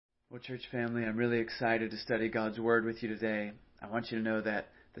Well, church family, I'm really excited to study God's Word with you today. I want you to know that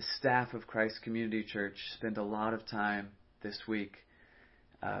the staff of Christ Community Church spent a lot of time this week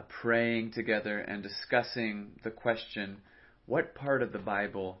praying together and discussing the question, what part of the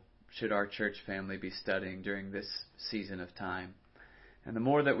Bible should our church family be studying during this season of time? And the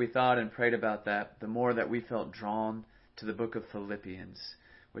more that we thought and prayed about that, the more that we felt drawn to the book of Philippians,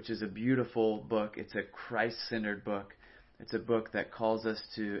 which is a beautiful book. It's a Christ-centered book. It's a book that calls us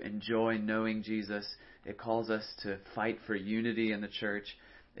to enjoy knowing Jesus. It calls us to fight for unity in the church.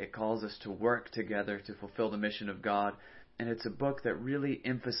 It calls us to work together to fulfill the mission of God. And it's a book that really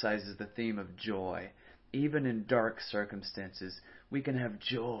emphasizes the theme of joy. Even in dark circumstances, we can have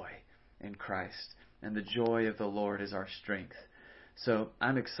joy in Christ. And the joy of the Lord is our strength. So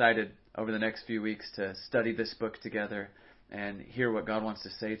I'm excited over the next few weeks to study this book together and hear what God wants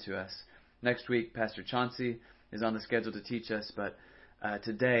to say to us. Next week, Pastor Chauncey is on the schedule to teach us, but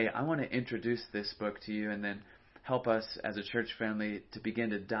today I want to introduce this book to you and then help us as a church family to begin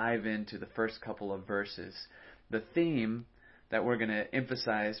to dive into the first couple of verses. The theme that we're going to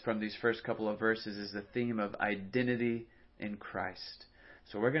emphasize from these first couple of verses is the theme of identity in Christ.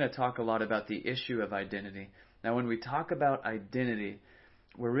 So we're going to talk a lot about the issue of identity. Now, when we talk about identity,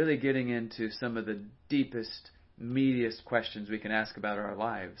 we're really getting into some of the deepest, meatiest questions we can ask about our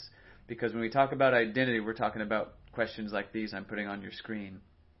lives. Because when we talk about identity, we're talking about questions like these I'm putting on your screen.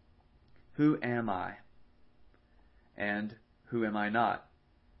 Who am I? And who am I not?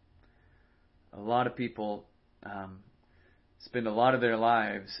 A lot of people spend a lot of their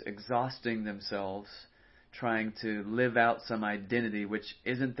lives exhausting themselves trying to live out some identity which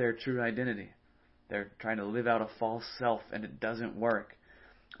isn't their true identity. They're trying to live out a false self, and it doesn't work.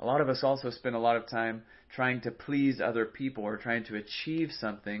 A lot of us also spend a lot of time trying to please other people or trying to achieve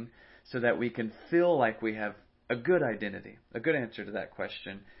something so that we can feel like we have a good identity, a good answer to that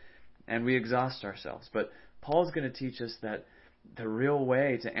question, and we exhaust ourselves. But Paul's going to teach us that the real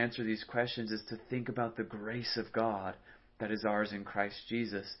way to answer these questions is to think about the grace of God that is ours in Christ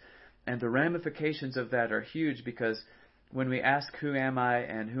Jesus. And the ramifications of that are huge, because when we ask who am I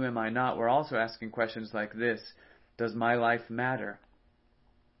and who am I not, we're also asking questions like this. Does my life matter?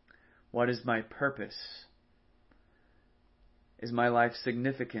 What is my purpose? Is my life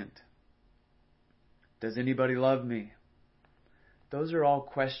significant? Does anybody love me? Those are all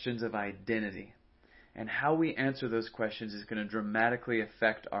questions of identity. And how we answer those questions is going to dramatically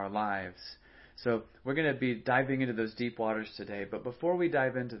affect our lives. So we're going to be diving into those deep waters today. But before we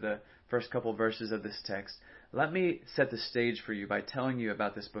dive into the first couple verses of this text, let me set the stage for you by telling you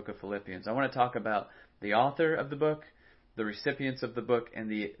about this book of Philippians. I want to talk about the author of the book, the recipients of the book, and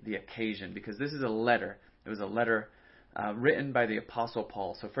the occasion, because this is a letter. It was a letter written by the Apostle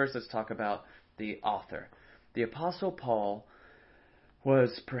Paul. So first let's talk about the author. The Apostle Paul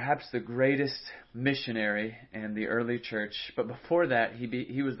was perhaps the greatest missionary in the early church, but before that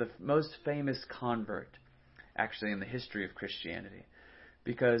he was the most famous convert actually in the history of Christianity,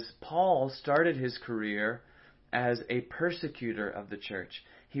 because Paul started his career as a persecutor of the church.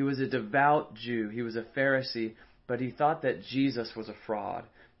 He was a devout Jew. He was a Pharisee, but he thought that Jesus was a fraud,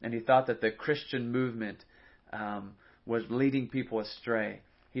 and he thought that the Christian movement was leading people astray.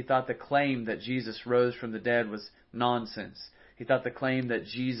 He thought the claim that Jesus rose from the dead was nonsense. He thought the claim that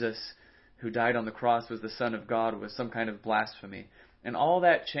Jesus, who died on the cross, was the Son of God was some kind of blasphemy. And all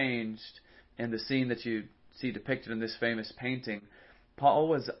that changed in the scene that you see depicted in this famous painting. Paul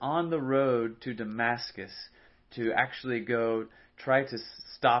was on the road to Damascus to actually go try to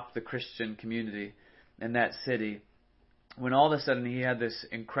stop the Christian community in that city, when all of a sudden he had this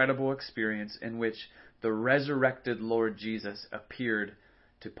incredible experience in which the resurrected Lord Jesus appeared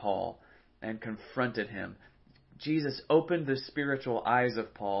to Paul and confronted him. Jesus opened the spiritual eyes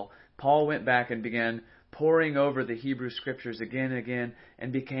of Paul. Paul went back and began poring over the Hebrew Scriptures again and again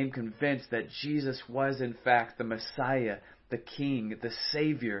and became convinced that Jesus was in fact the Messiah, the King, the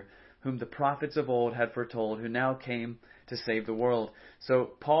Savior, whom the prophets of old had foretold, who now came to save the world.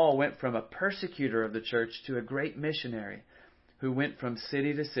 So Paul went from a persecutor of the church to a great missionary who went from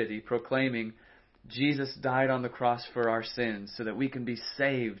city to city proclaiming Jesus died on the cross for our sins so that we can be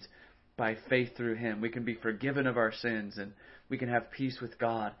saved by faith through Him. We can be forgiven of our sins and we can have peace with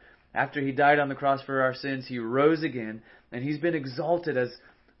God. After He died on the cross for our sins, He rose again, and He's been exalted as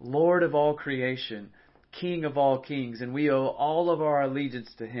Lord of all creation, King of all kings, and we owe all of our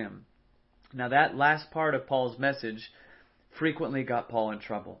allegiance to Him. Now that last part of Paul's message frequently got Paul in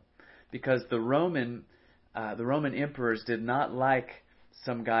trouble, because the Roman emperors did not like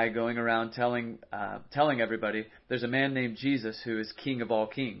some guy going around telling everybody there's a man named Jesus who is King of all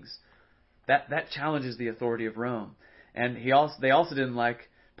kings. That challenges the authority of Rome. And they also didn't like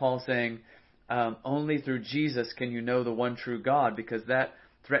Paul saying, only through Jesus can you know the one true God, because that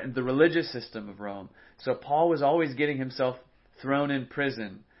threatened the religious system of Rome. So Paul was always getting himself thrown in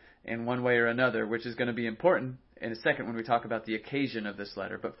prison in one way or another, which is going to be important in a second when we talk about the occasion of this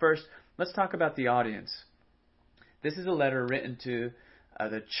letter. But first, let's talk about the audience. This is a letter written to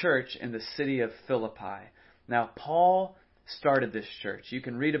the church in the city of Philippi. Now, Paul started this church. You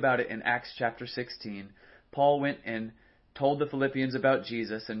can read about it in Acts chapter 16. Paul went and told the Philippians about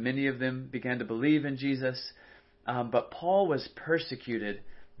Jesus, and many of them began to believe in Jesus. But Paul was persecuted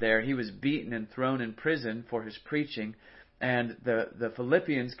there. He was beaten and thrown in prison for his preaching. And the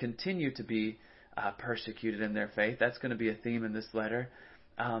Philippians continue to be persecuted in their faith. That's going to be a theme in this letter.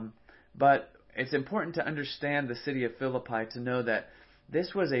 But it's important to understand the city of Philippi to know that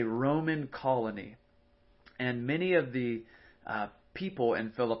this was a Roman colony. And many of the people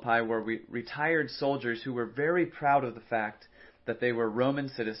in Philippi were retired soldiers who were very proud of the fact that they were Roman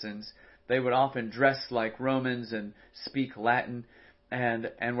citizens. They would often dress like Romans and speak Latin,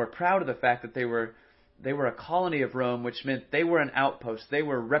 and were proud of the fact that they were a colony of Rome, which meant they were an outpost. They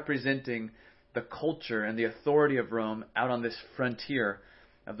were representing the culture and the authority of Rome out on this frontier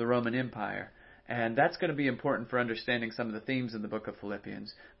of the Roman Empire. And that's going to be important for understanding some of the themes in the book of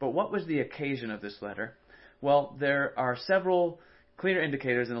Philippians. But what was the occasion of this letter? Well, there are several clear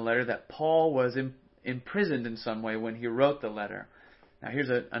indicators in the letter that Paul was imprisoned in some way when he wrote the letter. Now, here's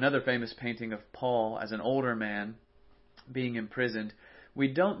another famous painting of Paul as an older man being imprisoned. We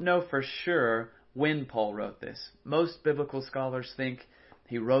don't know for sure when Paul wrote this. Most biblical scholars think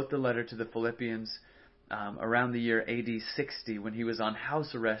he wrote the letter to the Philippians around the year AD 60 when he was on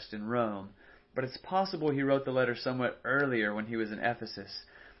house arrest in Rome. But it's possible he wrote the letter somewhat earlier when he was in Ephesus.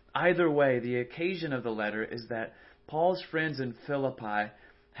 Either way, the occasion of the letter is that Paul's friends in Philippi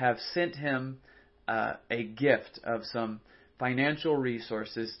have sent him a gift of some financial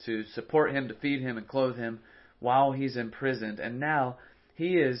resources to support him, to feed him and clothe him while he's imprisoned. And now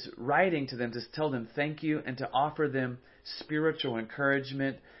he is writing to them to tell them thank you and to offer them spiritual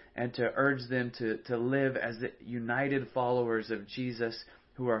encouragement and to urge them to live as the united followers of Jesus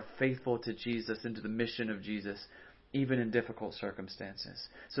who are faithful to Jesus and to the mission of Jesus, even in difficult circumstances.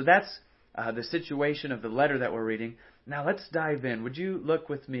 So that's the situation of the letter that we're reading. Now let's dive in. Would you look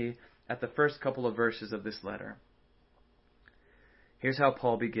with me at the first couple of verses of this letter? Here's how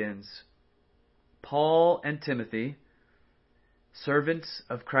Paul begins. Paul and Timothy, servants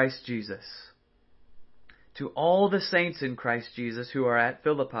of Christ Jesus, to all the saints in Christ Jesus who are at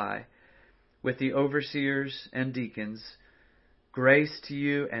Philippi, with the overseers and deacons, grace to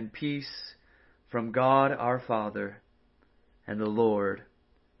you and peace from God our Father and the Lord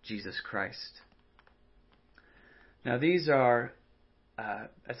Jesus Christ. Now these are,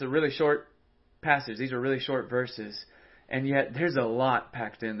 that's a really short passage. These are really short verses. And yet there's a lot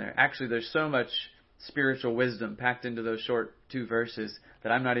packed in there. Actually, there's so much spiritual wisdom packed into those short 2 verses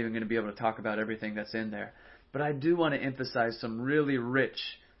that I'm not even going to be able to talk about everything that's in there. But I do want to emphasize some really rich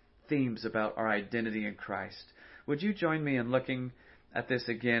themes about our identity in Christ. Would you join me in looking at this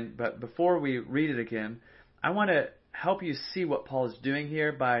again? But before we read it again, I want to help you see what Paul is doing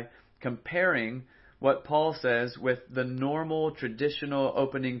here by comparing what Paul says with the normal, traditional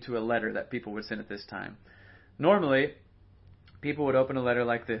opening to a letter that people would send at this time. Normally, people would open a letter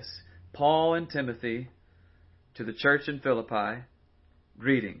like this. Paul and Timothy to the church in Philippi,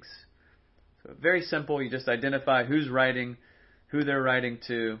 greetings. So very simple. You just identify who's writing, who they're writing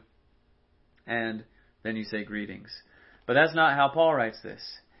to, and then you say greetings. But that's not how Paul writes this.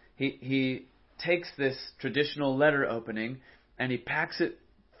 He takes this traditional letter opening and he packs it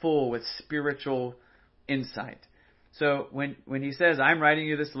full with spiritual insight. So when he says, I'm writing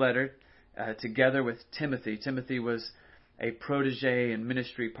you this letter together with Timothy. Timothy was a protege and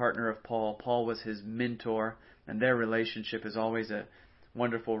ministry partner of Paul. Paul was his mentor, and their relationship is always a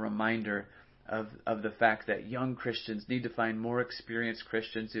wonderful reminder of the fact that young Christians need to find more experienced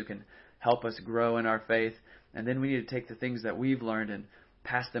Christians who can help us grow in our faith. And then we need to take the things that we've learned and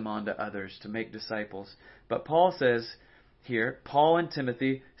pass them on to others to make disciples. But Paul says here, Paul and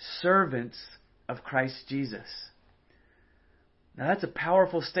Timothy, servants of Christ Jesus. Now that's a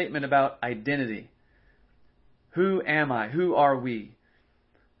powerful statement about identity. Who am I? Who are we?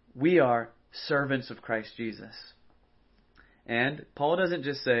 We are servants of Christ Jesus. And Paul doesn't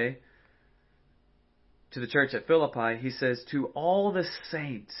just say to the church at Philippi, he says to all the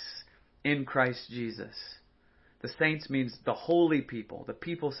saints in Christ Jesus. The saints means the holy people, the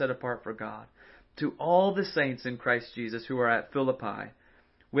people set apart for God. To all the saints in Christ Jesus who are at Philippi,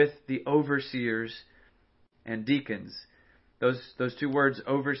 with the overseers and deacons. Those 2 words,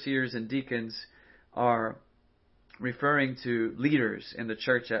 overseers and deacons, are referring to leaders in the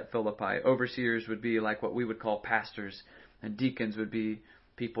church at Philippi. Overseers would be like what we would call pastors, and deacons would be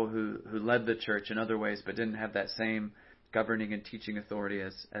people who led the church in other ways but didn't have that same governing and teaching authority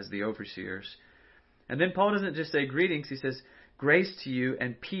as the overseers. And then Paul doesn't just say greetings, he says, grace to you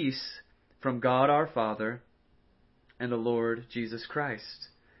and peace from God our Father and the Lord Jesus Christ.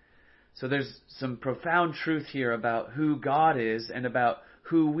 So there's some profound truth here about who God is and about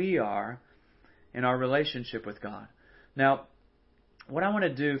who we are in our relationship with God. Now, what I want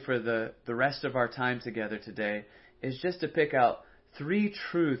to do for the rest of our time together today is just to pick out 3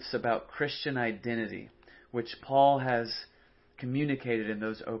 truths about Christian identity, which Paul has communicated in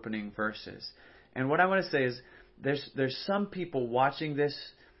those opening verses. And what I want to say is there's some people watching this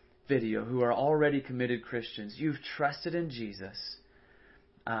video who are already committed Christians. You've trusted in Jesus.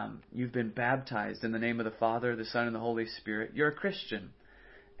 You've been baptized in the name of the Father, the Son, and the Holy Spirit. You're a Christian.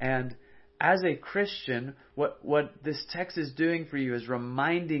 And as a Christian, what this text is doing for you is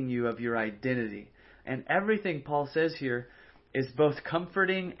reminding you of your identity. And everything Paul says here is both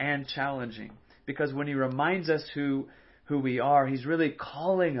comforting and challenging. Because when he reminds us who we are, he's really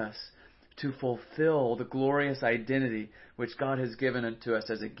calling us to fulfill the glorious identity which God has given unto us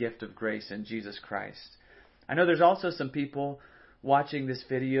as a gift of grace in Jesus Christ. I know there's also some people watching this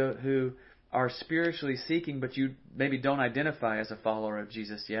video who are spiritually seeking, but you maybe don't identify as a follower of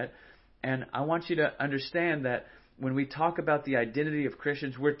Jesus yet. And I want you to understand that when we talk about the identity of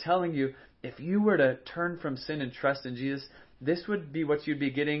Christians, we're telling you, if you were to turn from sin and trust in Jesus, this would be what you'd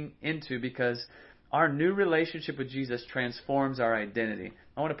be getting into, because our new relationship with Jesus transforms our identity.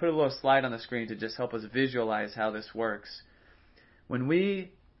 I want to put a little slide on the screen to just help us visualize how this works. When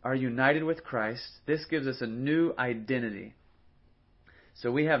we are united with Christ, this gives us a new identity.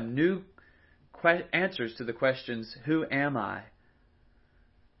 So we have new answers to the questions, who am I?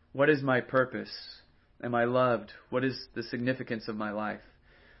 What is my purpose? Am I loved? What is the significance of my life?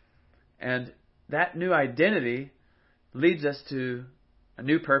 And that new identity leads us to a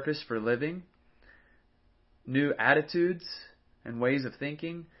new purpose for living, new attitudes and ways of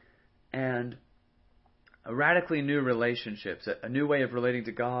thinking, and a radically new relationships, a new way of relating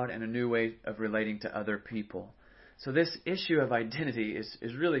to God and a new way of relating to other people. So this issue of identity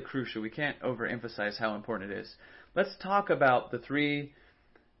is really crucial. We can't overemphasize how important it is. Let's talk about the 3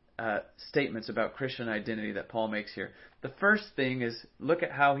 statements about Christian identity that Paul makes here. The first thing is, look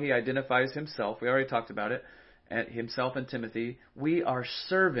at how he identifies himself. We already talked about it. And himself and Timothy. We are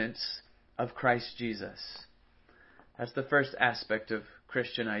servants of Christ Jesus. That's the first aspect of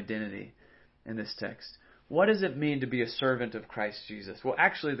Christian identity in this text. What does it mean to be a servant of Christ Jesus? Well,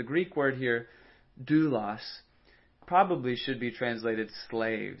 actually, the Greek word here, doulos, probably should be translated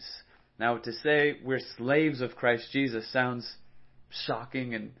slaves. Now, to say we're slaves of Christ Jesus sounds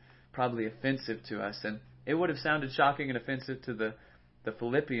shocking and probably offensive to us. And it would have sounded shocking and offensive to the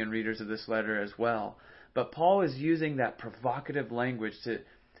Philippian readers of this letter as well. But Paul is using that provocative language to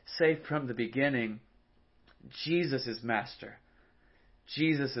say from the beginning, Jesus is Master.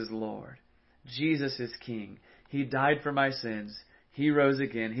 Jesus is Lord. Jesus is King. He died for my sins. He rose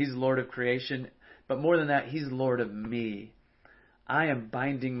again. He's Lord of creation. But more than that, He's Lord of me. I am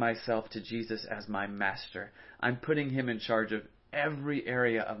binding myself to Jesus as my Master. I'm putting Him in charge of every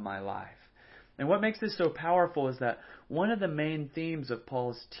area of my life. And what makes this so powerful is that one of the main themes of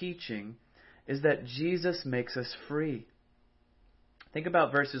Paul's teaching is that Jesus makes us free. Think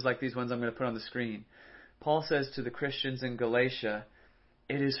about verses like these ones I'm going to put on the screen. Paul says to the Christians in Galatia,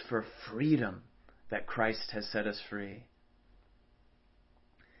 it is for freedom that Christ has set us free.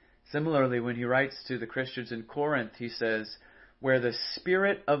 Similarly, when he writes to the Christians in Corinth, he says, where the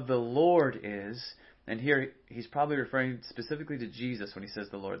Spirit of the Lord is, and here he's probably referring specifically to Jesus when he says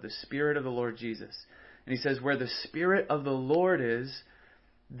the Lord, the Spirit of the Lord Jesus. And he says, where the Spirit of the Lord is,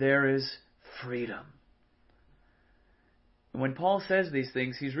 there is freedom. When Paul says these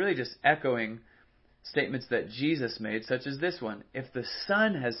things, he's really just echoing statements that Jesus made, such as this one. If the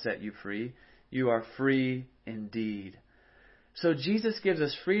Son has set you free, you are free indeed. So Jesus gives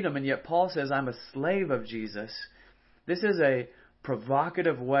us freedom, and yet Paul says, I'm a slave of Jesus. This is a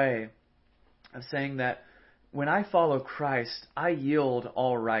provocative way of saying that when I follow Christ, I yield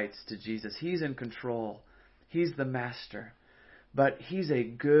all rights to Jesus. He's in control. He's the master. But He's a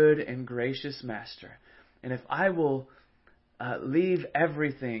good and gracious master. And if I will leave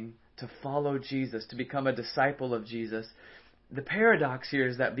everything to follow Jesus, to become a disciple of Jesus, the paradox here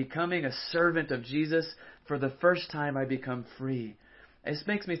is that becoming a servant of Jesus, for the first time I become free. This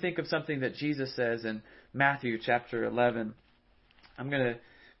makes me think of something that Jesus says in Matthew chapter 11. I'm going to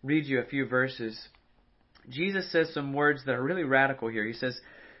read you a few verses. Jesus says some words that are really radical here. He says,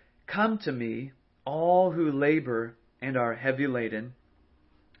 come to me, all who labor and are heavy laden,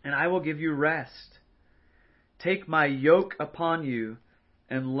 and I will give you rest. Take my yoke upon you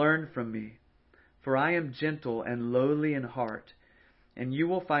and learn from me, for I am gentle and lowly in heart, and you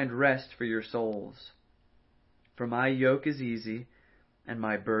will find rest for your souls. For my yoke is easy and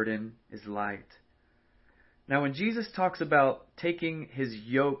my burden is light. Now, when Jesus talks about taking his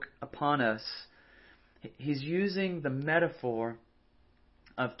yoke upon us, he's using the metaphor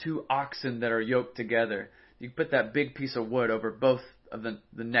of two oxen that are yoked together. You put that big piece of wood over both of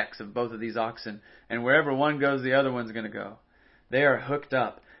the necks of both of these oxen, and wherever one goes, the other one's going to go. They are hooked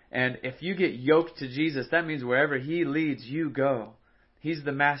up. And if you get yoked to Jesus, that means wherever he leads, you go. He's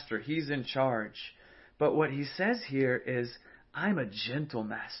the master. He's in charge. But what he says here is, I'm a gentle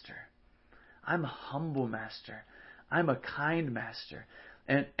master. I'm a humble master. I'm a kind master.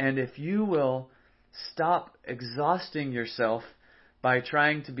 And if you will stop exhausting yourself by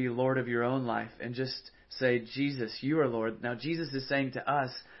trying to be Lord of your own life and just say, Jesus, you are Lord. Now Jesus is saying to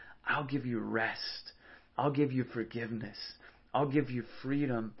us, I'll give you rest. I'll give you forgiveness. I'll give you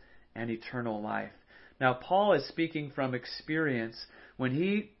freedom and eternal life. Now Paul is speaking from experience. When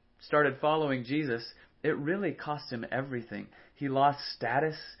he started following Jesus, it really cost him everything. He lost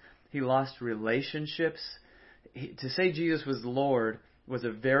status. He lost relationships. To say Jesus was Lord was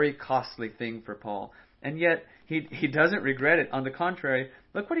a very costly thing for Paul. And yet, he doesn't regret it. On the contrary,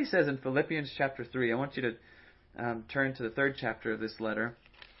 look what he says in Philippians chapter 3. I want you to turn to the 3rd chapter of this letter.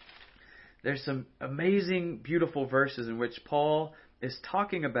 There's some amazing, beautiful verses in which Paul is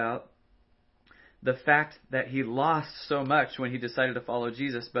talking about the fact that he lost so much when he decided to follow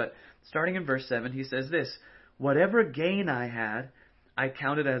Jesus. But starting in verse 7, he says this, whatever gain I had, I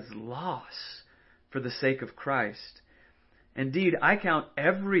counted as loss for the sake of Christ. Indeed, I count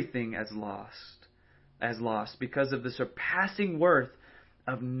everything as lost because of the surpassing worth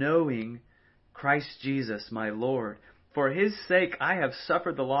of knowing Christ Jesus, my Lord. For his sake, I have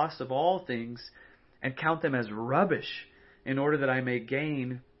suffered the loss of all things and count them as rubbish in order that I may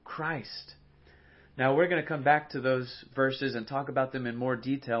gain Christ. Now, we're going to come back to those verses and talk about them in more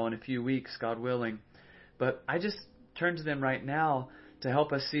detail in a few weeks, God willing. But I just turn to them right now to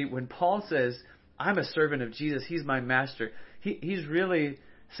help us see when Paul says, I'm a servant of Jesus, he's my master. He's really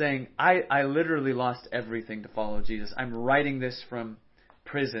saying, I literally lost everything to follow Jesus. I'm writing this from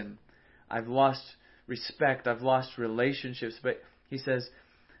prison. I've lost respect. I've lost relationships. But he says,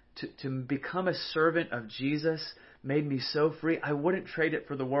 to become a servant of Jesus made me so free. I wouldn't trade it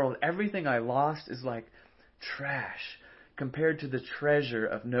for the world. Everything I lost is like trash compared to the treasure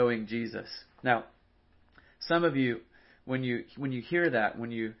of knowing Jesus. Now, some of you, when you hear that,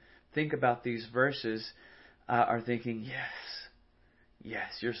 when you think about these verses, are thinking, yes,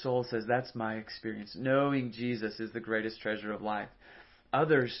 your soul says that's my experience. Knowing Jesus is the greatest treasure of life.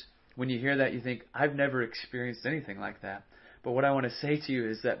 Others, when you hear that, you think, I've never experienced anything like that. But what I want to say to you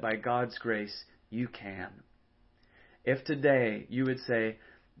is that by God's grace, you can. If today you would say,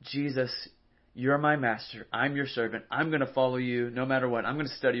 Jesus, you're my master. I'm your servant. I'm going to follow you no matter what. I'm going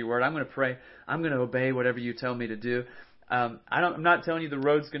to study your word. I'm going to pray. I'm going to obey whatever you tell me to do. I'm not telling you the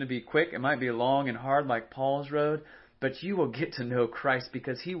road's going to be quick. It might be long and hard like Paul's road, but you will get to know Christ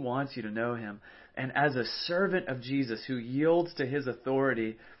because he wants you to know him. And as a servant of Jesus who yields to his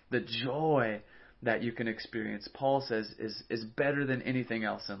authority, the joy that you can experience, Paul says, is better than anything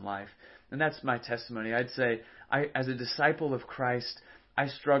else in life. And that's my testimony. I'd say, as a disciple of Christ, I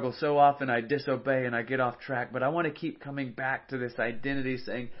struggle so often. I disobey and I get off track. But I want to keep coming back to this identity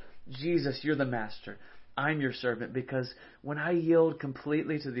saying, Jesus, you're the master. I'm your servant. Because when I yield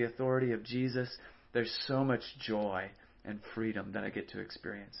completely to the authority of Jesus, there's so much joy and freedom that I get to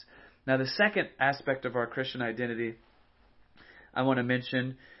experience. Now, the second aspect of our Christian identity I want to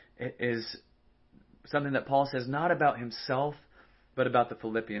mention is something that Paul says not about himself, but about the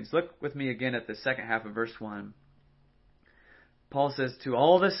Philippians. Look with me again at the second half of verse 1. Paul says, to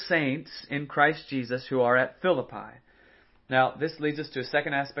all the saints in Christ Jesus who are at Philippi. Now, this leads us to a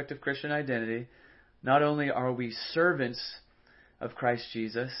second aspect of Christian identity. Not only are we servants of Christ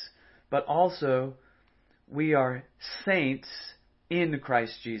Jesus, but also we are saints in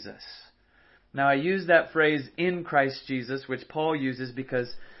Christ Jesus. Now, I use that phrase, in Christ Jesus, which Paul uses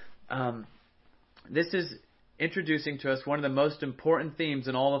because this is introducing to us one of the most important themes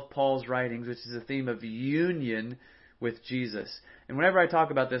in all of Paul's writings, which is the theme of union with Jesus. And whenever I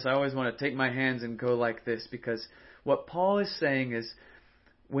talk about this, I always want to take my hands and go like this, because what Paul is saying is,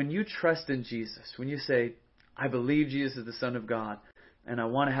 when you trust in Jesus, when you say, I believe Jesus is the Son of God, and I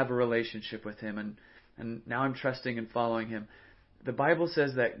want to have a relationship with him, and now I'm trusting and following him, the Bible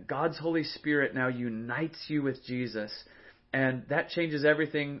says that God's Holy Spirit now unites you with Jesus, And that changes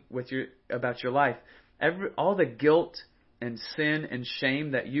everything about your life. All the guilt and sin and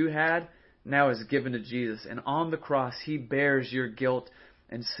shame that you had now is given to Jesus. And on the cross, He bears your guilt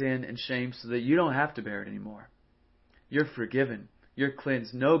and sin and shame so that you don't have to bear it anymore. You're forgiven. You're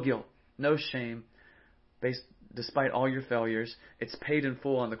cleansed. No guilt, no shame, despite all your failures. It's paid in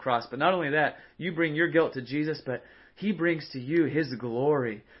full on the cross. But not only that, you bring your guilt to Jesus, but He brings to you His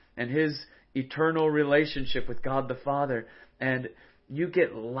glory and His eternal relationship with God the Father. And you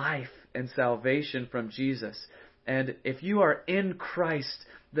get life and salvation from Jesus. And if you are in Christ,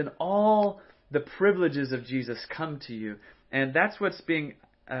 then all the privileges of Jesus come to you. And that's what's being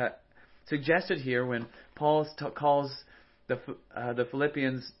suggested here when Paul calls the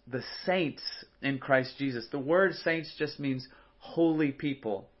Philippians the saints in Christ Jesus. The word saints just means holy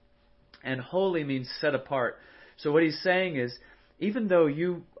people. And holy means set apart. So what he's saying is, even though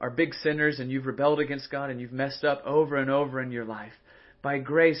you are big sinners and you've rebelled against God and you've messed up over and over in your life, by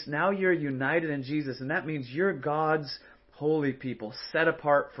grace, now you're united in Jesus. And that means you're God's holy people, set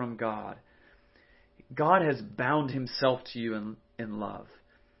apart from God. God has bound Himself to you in love.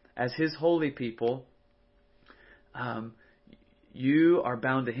 As His holy people, you are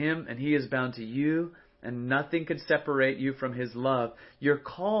bound to Him and He is bound to you, and nothing can separate you from His love. You're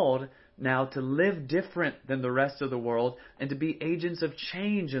called now to live different than the rest of the world and to be agents of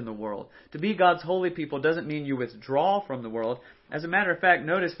change in the world. To be God's holy people doesn't mean you withdraw from the world. As a matter of fact,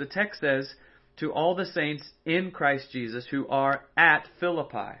 notice the text says, to all the saints in Christ Jesus who are at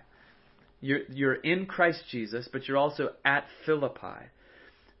Philippi. You're in Christ Jesus, but you're also at Philippi.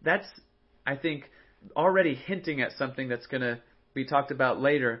 That's, I think, already hinting at something that's going to be talked about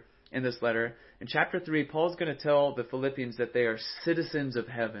later in this letter. In chapter 3, Paul's going to tell the Philippians that they are citizens of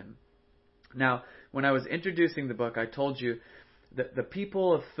heaven. Now, when I was introducing the book, I told you that the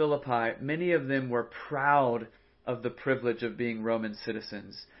people of Philippi, many of them were proud of the privilege of being Roman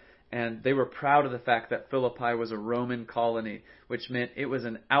citizens. And they were proud of the fact that Philippi was a Roman colony, which meant it was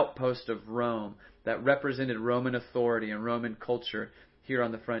an outpost of Rome that represented Roman authority and Roman culture here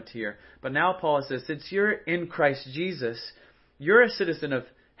on the frontier. But now Paul says, since you're in Christ Jesus, you're a citizen of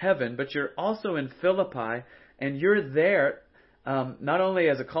heaven, but you're also in Philippi, and you're there not only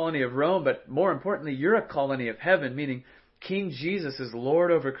as a colony of Rome, but more importantly, you're a colony of heaven, meaning King Jesus is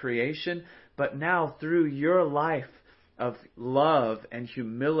Lord over creation, but now through your life of love and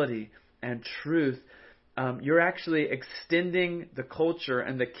humility and truth, you're actually extending the culture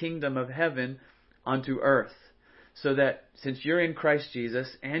and the kingdom of heaven onto earth. So that since you're in Christ Jesus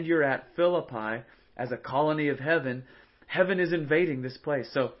and you're at Philippi as a colony of heaven, heaven is invading this place.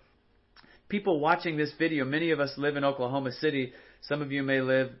 So people watching this video, many of us live in Oklahoma City. Some of you may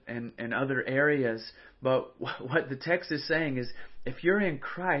live in other areas. But what the text is saying is, if you're in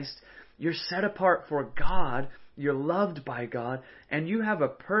Christ, you're set apart for God, you're loved by God, and you have a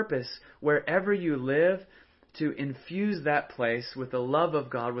purpose wherever you live to infuse that place with the love of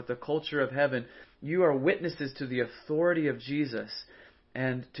God, with the culture of heaven. You are witnesses to the authority of Jesus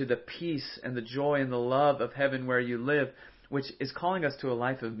and to the peace and the joy and the love of heaven where you live, which is calling us to a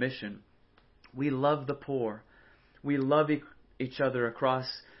life of mission. We love the poor. We love each other across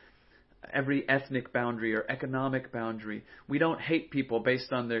every ethnic boundary or economic boundary. We don't hate people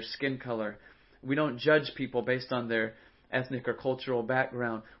based on their skin color. We don't judge people based on their ethnic or cultural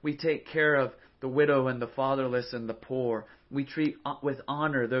background. We take care of the widow and the fatherless and the poor. We treat with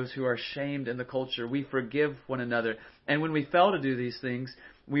honor those who are shamed in the culture. We forgive one another. And when we fail to do these things,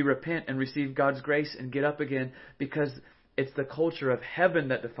 we repent and receive God's grace and get up again, because it's the culture of heaven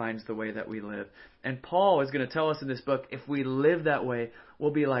that defines the way that we live. And Paul is going to tell us in this book, if we live that way,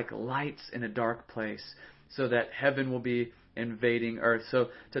 we'll be like lights in a dark place, so that heaven will be invading earth. So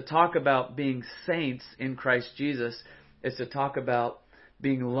to talk about being saints in Christ Jesus is to talk about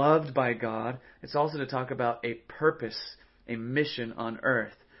being loved by God. It's also to talk about a purpose, a mission on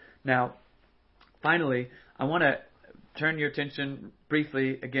earth. Now, finally, I want to turn your attention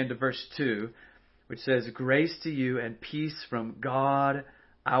briefly again to verse 2, which says, "Grace to you and peace from God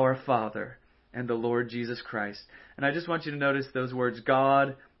our Father and the Lord Jesus Christ." And I just want you to notice those words,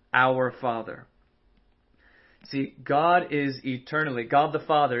 God our Father. See, God the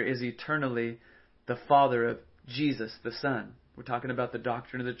Father is eternally the Father of Jesus the Son. We're talking about the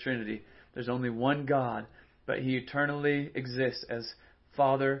doctrine of the Trinity. There's only one God, but He eternally exists as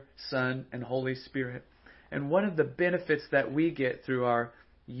Father, Son, and Holy Spirit. And one of the benefits that we get through our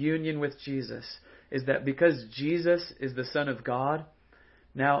union with Jesus is that because Jesus is the Son of God,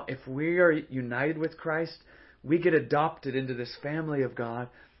 now if we are united with Christ, we get adopted into this family of God,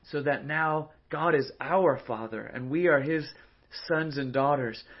 so that now God is our Father and we are His sons and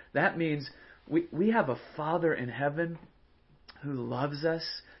daughters. That means we have a Father in heaven who loves us,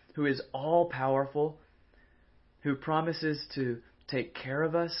 who is all powerful, who promises to take care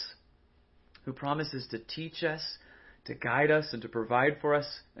of us, who promises to teach us, to guide us, and to provide for us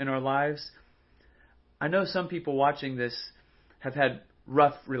in our lives. I know some people watching this have had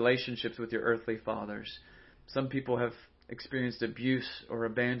rough relationships with your earthly fathers. Some people have experienced abuse or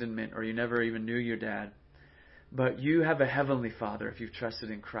abandonment, or you never even knew your dad. But you have a heavenly Father if you've trusted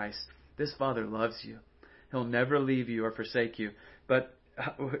in Christ. This Father loves you. He'll never leave you or forsake you. But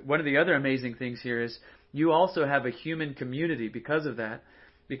one of the other amazing things here is you also have a human community because of that.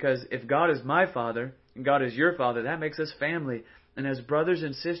 Because if God is my Father and God is your Father, that makes us family. And as brothers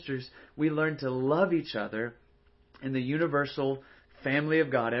and sisters, we learn to love each other in the universal family of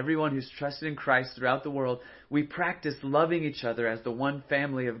God. Everyone who's trusted in Christ throughout the world, we practice loving each other as the one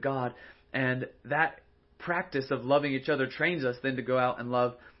family of God. And that practice of loving each other trains us then to go out and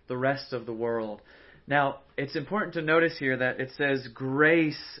love the rest of the world. Now, it's important to notice here that it says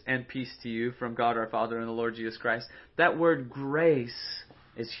grace and peace to you from God our Father and the Lord Jesus Christ. That word grace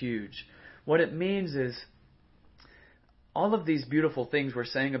is huge. What it means is all of these beautiful things we're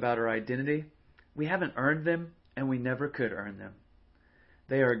saying about our identity, we haven't earned them and we never could earn them.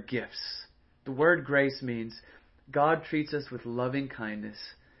 They are gifts. The word grace means God treats us with loving kindness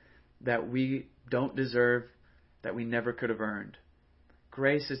that we don't deserve, that we never could have earned.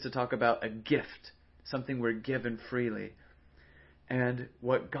 Grace is to talk about a gift, something we're given freely. And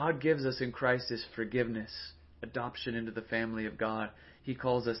what God gives us in Christ is forgiveness, adoption into the family of God. He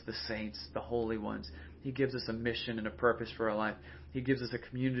calls us the saints, the holy ones. He gives us a mission and a purpose for our life. He gives us a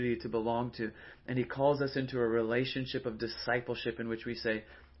community to belong to. And He calls us into a relationship of discipleship in which we say,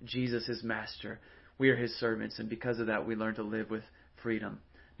 Jesus is Master. We are His servants. And because of that, we learn to live with freedom.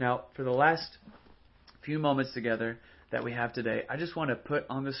 Now, for the last few moments together that we have today, I just want to put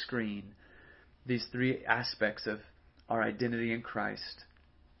on the screen these three aspects of our identity in Christ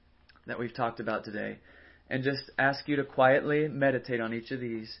that we've talked about today. And just ask you to quietly meditate on each of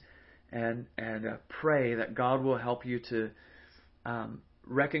these and pray that God will help you to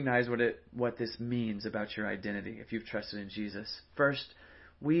recognize what this means about your identity if you've trusted in Jesus. First,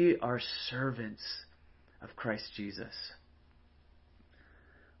 we are servants of Christ Jesus.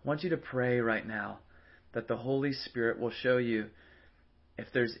 I want you to pray right now that the Holy Spirit will show you if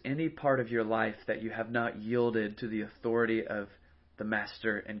there's any part of your life that you have not yielded to the authority of the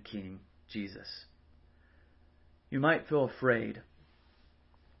Master and King, Jesus. You might feel afraid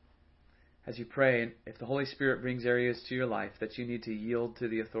as you pray. If the Holy Spirit brings areas to your life that you need to yield to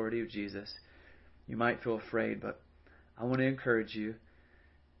the authority of Jesus, you might feel afraid, but I want to encourage you.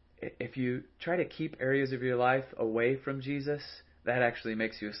 If you try to keep areas of your life away from Jesus, that actually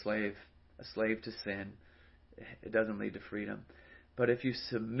makes you a slave to sin. It doesn't lead to freedom. But if you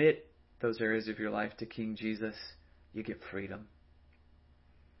submit those areas of your life to King Jesus, you get freedom.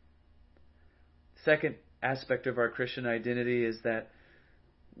 Second aspect of our Christian identity is that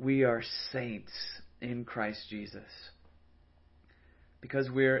we are saints in Christ Jesus. Because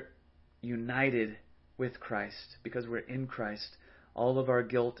we're united with Christ, because we're in Christ, all of our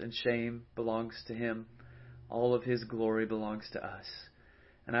guilt and shame belongs to Him. All of His glory belongs to us.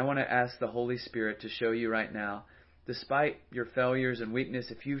 And I want to ask the Holy Spirit to show you right now, despite your failures and weakness,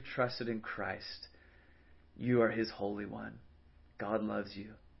 if you've trusted in Christ, you are His Holy One. God loves you.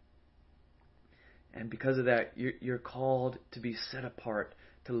 And because of that, you're called to be set apart,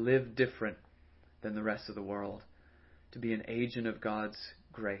 to live different than the rest of the world, to be an agent of God's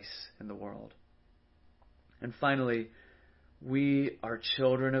grace in the world. And finally, we are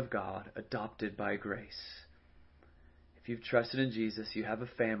children of God, adopted by grace. If you've trusted in Jesus, you have a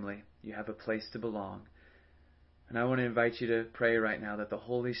family, you have a place to belong. And I want to invite you to pray right now that the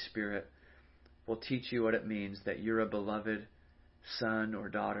Holy Spirit will teach you what it means that you're a beloved son or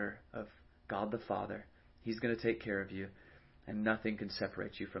daughter of God the Father. He's going to take care of you, and nothing can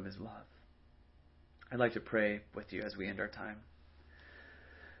separate you from His love. I'd like to pray with you as we end our time.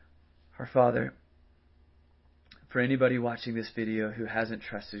 Our Father, for anybody watching this video who hasn't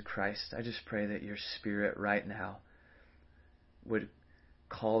trusted Christ, I just pray that your Spirit right now would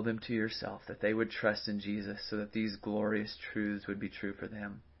call them to yourself, that they would trust in Jesus so that these glorious truths would be true for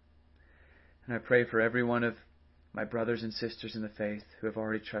them. And I pray for every one of my brothers and sisters in the faith who have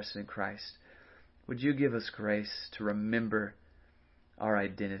already trusted in Christ. Would you give us grace to remember our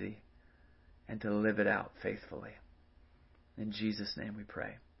identity and to live it out faithfully? In Jesus' name we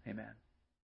pray. Amen.